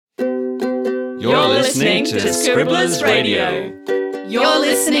You're listening to Scribblers Radio. You're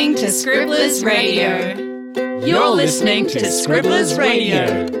listening to Scribblers Radio. You're listening to Scribblers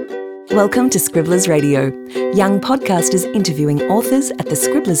Radio. Welcome to Scribblers Radio, young podcasters interviewing authors at the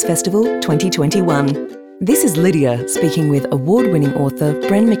Scribblers Festival 2021. This is Lydia speaking with award-winning author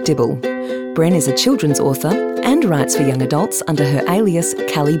Bren McDibble. Bren is a children's author and writes for young adults under her alias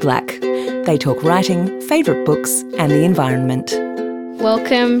Callie Black. They talk writing, favourite books and the environment.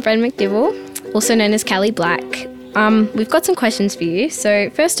 Welcome, Bren McDibble, also known as Callie Black. We've got some questions for you. So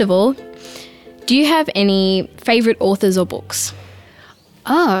first of all, do you have any favourite authors or books?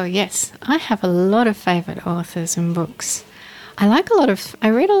 Oh, yes. I have a lot of favourite authors and books. I read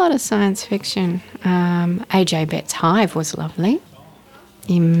a lot of science fiction. A.J. Betts' Hive was lovely.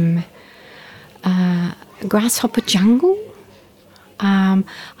 Grasshopper Jungle. I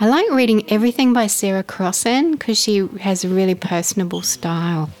like reading everything by Sarah Crossan because she has a really personable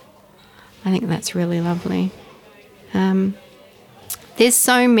style. I think that's really lovely. There's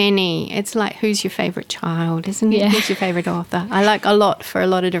so many. It's like, who's your favourite child, isn't it? Yeah. Who's your favourite author? I like a lot for a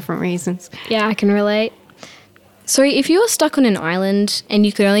lot of different reasons. Yeah, I can relate. So if you were stuck on an island and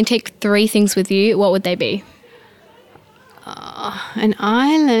you could only take 3 things with you, what would they be? An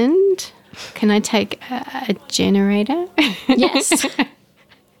island? Can I take a generator? Yes.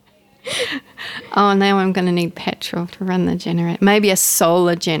 Oh, now I'm going to need petrol to run the generator. Maybe a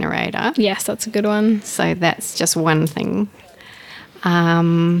solar generator. Yes, that's a good one. So that's just one thing.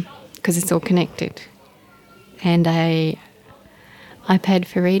 Because it's all connected. And a iPad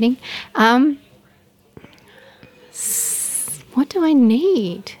for reading. What do I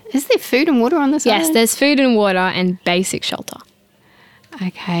need? Is there food and water on this Yes, island? there's food and water and basic shelter.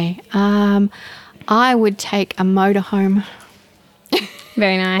 Okay. I would take a motorhome.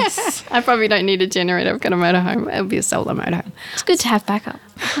 Very nice. I probably don't need a generator. I've got a motorhome. It'll be a solar motorhome. It's good to have backup.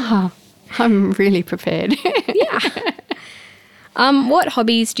 Oh, I'm really prepared. What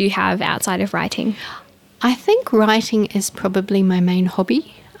hobbies do you have outside of writing? I think writing is probably my main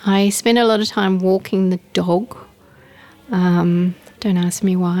hobby. I spend a lot of time walking the dog. Don't ask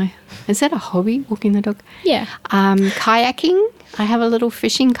me why. Is that a hobby, walking the dog? Yeah. Kayaking. I have a little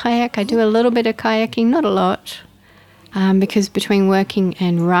fishing kayak. I do a little bit of kayaking, not a lot, because between working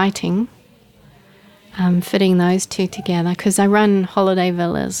and writing, fitting those two together, because I run holiday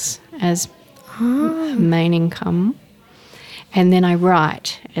villas as main income, and then I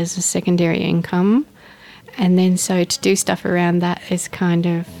write as a secondary income, and then so to do stuff around that is kind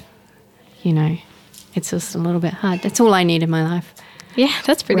of, it's just a little bit hard. That's all I need in my life. Yeah,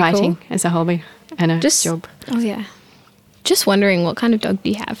 that's pretty Writing cool. as a hobby and a job. Oh, yeah. Just wondering, what kind of dog do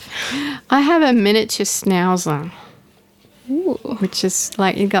you have? I have a miniature schnauzer, Ooh. which is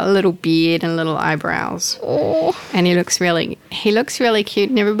like, he's got a little beard and little eyebrows. Oh. And he looks really cute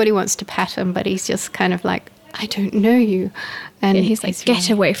and everybody wants to pat him, but he's just kind of like, I don't know you. And Yeah, he's like, get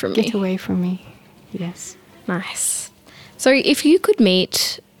away from me. Get away from me. Yes. Nice. So if you could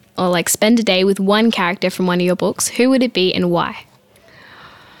meet or spend a day with one character from one of your books, who would it be and why?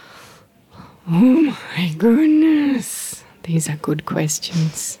 Oh my goodness. These are good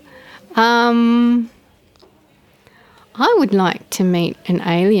questions. I would like to meet an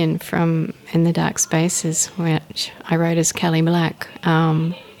alien from In the Dark Spaces, which I wrote as Callie Black,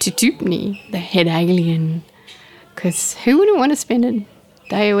 Tutupni, the head alien. Because who wouldn't want to spend a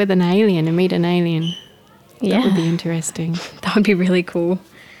day with an alien and meet an alien? Yeah. That would be interesting. That would be really cool.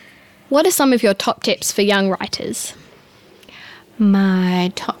 What are some of your top tips for young writers?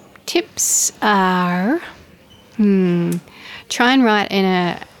 My top tips are try and write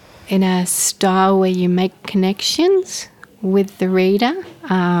in a style where you make connections with the reader,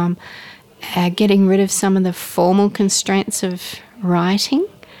 getting rid of some of the formal constraints of writing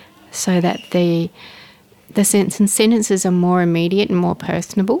so that the sentences are more immediate and more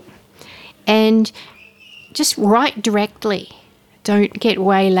personable, and just write directly. Don't get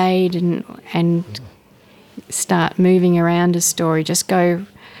waylaid and start moving around a story. Just go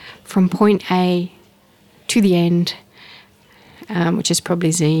from point A to the end, which is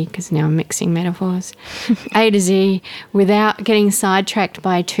probably Z because now I'm mixing metaphors, A to Z, without getting sidetracked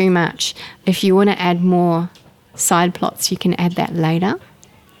by too much. If you want to add more side plots, you can add that later.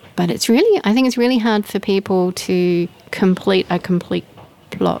 But I think it's really hard for people to complete a complete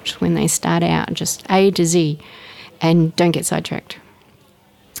plot when they start out, just A to Z, and don't get sidetracked.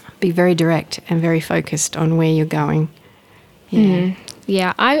 Be very direct and very focused on where you're going. Yeah.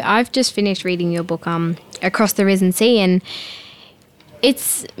 Yeah, I've just finished reading your book, Across the Risen Sea, and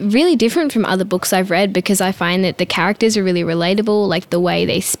it's really different from other books I've read because I find that the characters are really relatable, like the way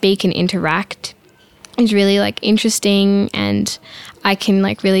they speak and interact. is really like interesting, and I can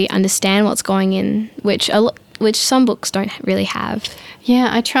like really understand what's going in, which some books don't really have. Yeah,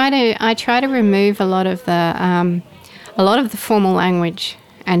 I try to remove a lot of the formal language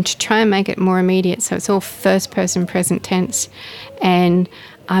and to try and make it more immediate, so it's all first person present tense, and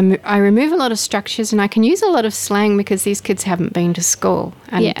I remove a lot of structures, and I can use a lot of slang because these kids haven't been to school,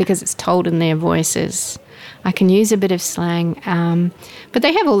 and because it's told in their voices. I can use a bit of slang, but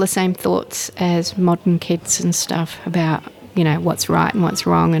they have all the same thoughts as modern kids and stuff about, you know, what's right and what's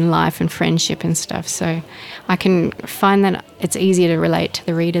wrong and life and friendship and stuff. So I can find that it's easier to relate to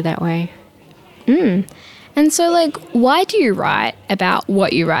the reader that way. And so, like, why do you write about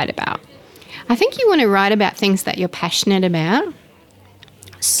what you write about? I think you want to write about things that you're passionate about.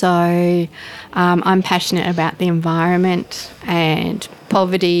 So I'm passionate about the environment and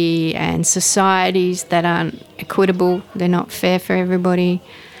poverty and societies that aren't equitable. They're not fair for everybody.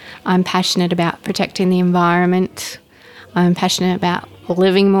 I'm passionate about protecting the environment. I'm passionate about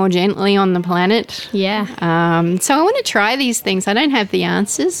living more gently on the planet. Yeah. So I want to try these things. I don't have the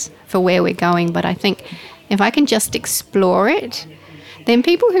answers for where we're going, but I think if I can just explore it, then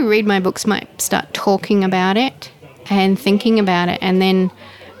people who read my books might start talking about it and thinking about it. And then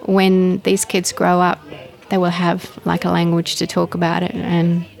when these kids grow up, they will have like a language to talk about it,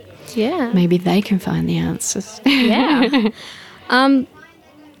 and maybe they can find the answers. Yeah.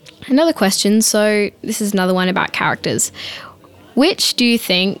 Another question. So this is another one about characters. Which do you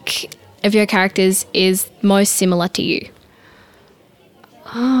think of your characters is most similar to you?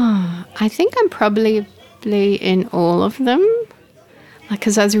 I think I'm probably in all of them,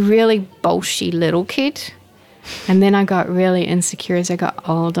 because I was a really bolshy little kid, and then I got really insecure as I got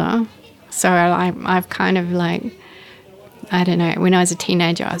older. So I've kind of like, I don't know, when I was a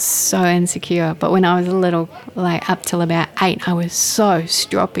teenager I was so insecure, but when I was a little, like up till about 8, I was so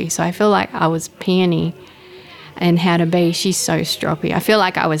stroppy. So I feel like I was Peony in How to Be. She's so stroppy. I feel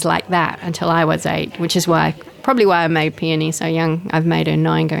like I was like that until I was 8, which is probably why I made Peony so young. I've made her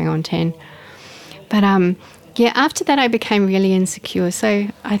 9 going on 10. But after that I became really insecure. So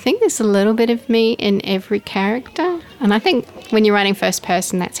I think there's a little bit of me in every character. And I think when you're writing first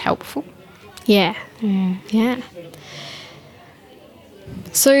person, that's helpful. Yeah.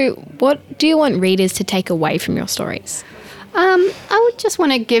 So what do you want readers to take away from your stories? I would just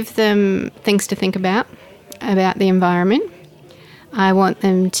want to give them things to think about the environment. I want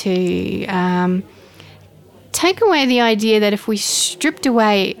them to take away the idea that if we stripped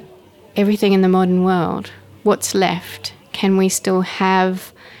away everything in the modern world, what's left? Can we still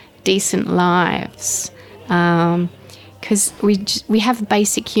have decent lives? Because we have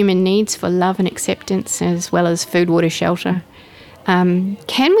basic human needs for love and acceptance, as well as food, water, shelter.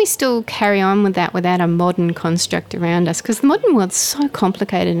 Can we still carry on with that without a modern construct around us? Because the modern world's so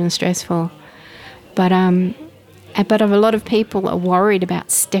complicated and stressful. But a lot of people are worried about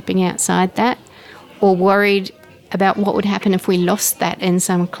stepping outside that, or worried about what would happen if we lost that in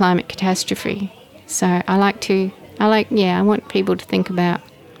some climate catastrophe. So I want people to think about,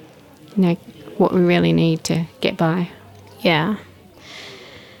 you know, what we really need to get by. Yeah.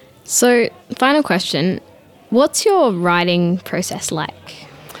 So, final question. What's your writing process like?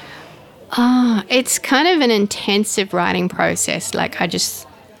 It's kind of an intensive writing process. Like, I just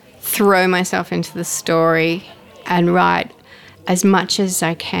throw myself into the story and write as much as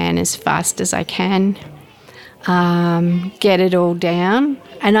I can, as fast as I can, get it all down.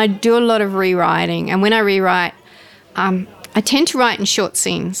 And I do a lot of rewriting. And when I rewrite, I tend to write in short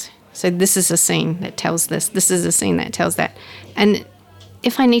scenes. So this is a scene that tells this. This is a scene that tells that. And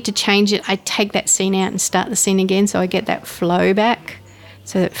if I need to change it, I take that scene out and start the scene again, so I get that flow back,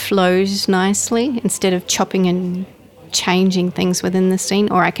 so it flows nicely instead of chopping and changing things within the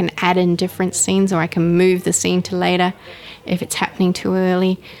scene. Or I can add in different scenes, or I can move the scene to later if it's happening too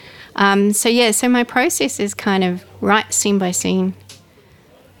early. So my process is kind of write scene by scene,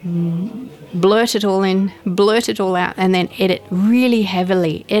 blurt it all in, blurt it all out, and then edit really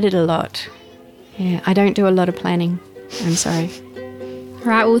heavily, edit a lot. Yeah, I don't do a lot of planning. I'm sorry.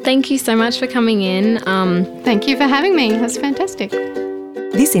 Right, well, thank you so much for coming in. Thank you for having me. That's fantastic.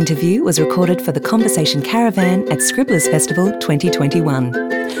 This interview was recorded for the Conversation Caravan at Scribblers Festival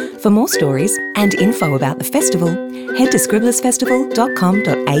 2021. For more stories and info about the festival, head to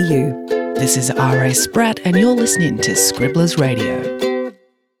scribblersfestival.com.au. This is R.A. Spratt, and you're listening to Scribblers Radio.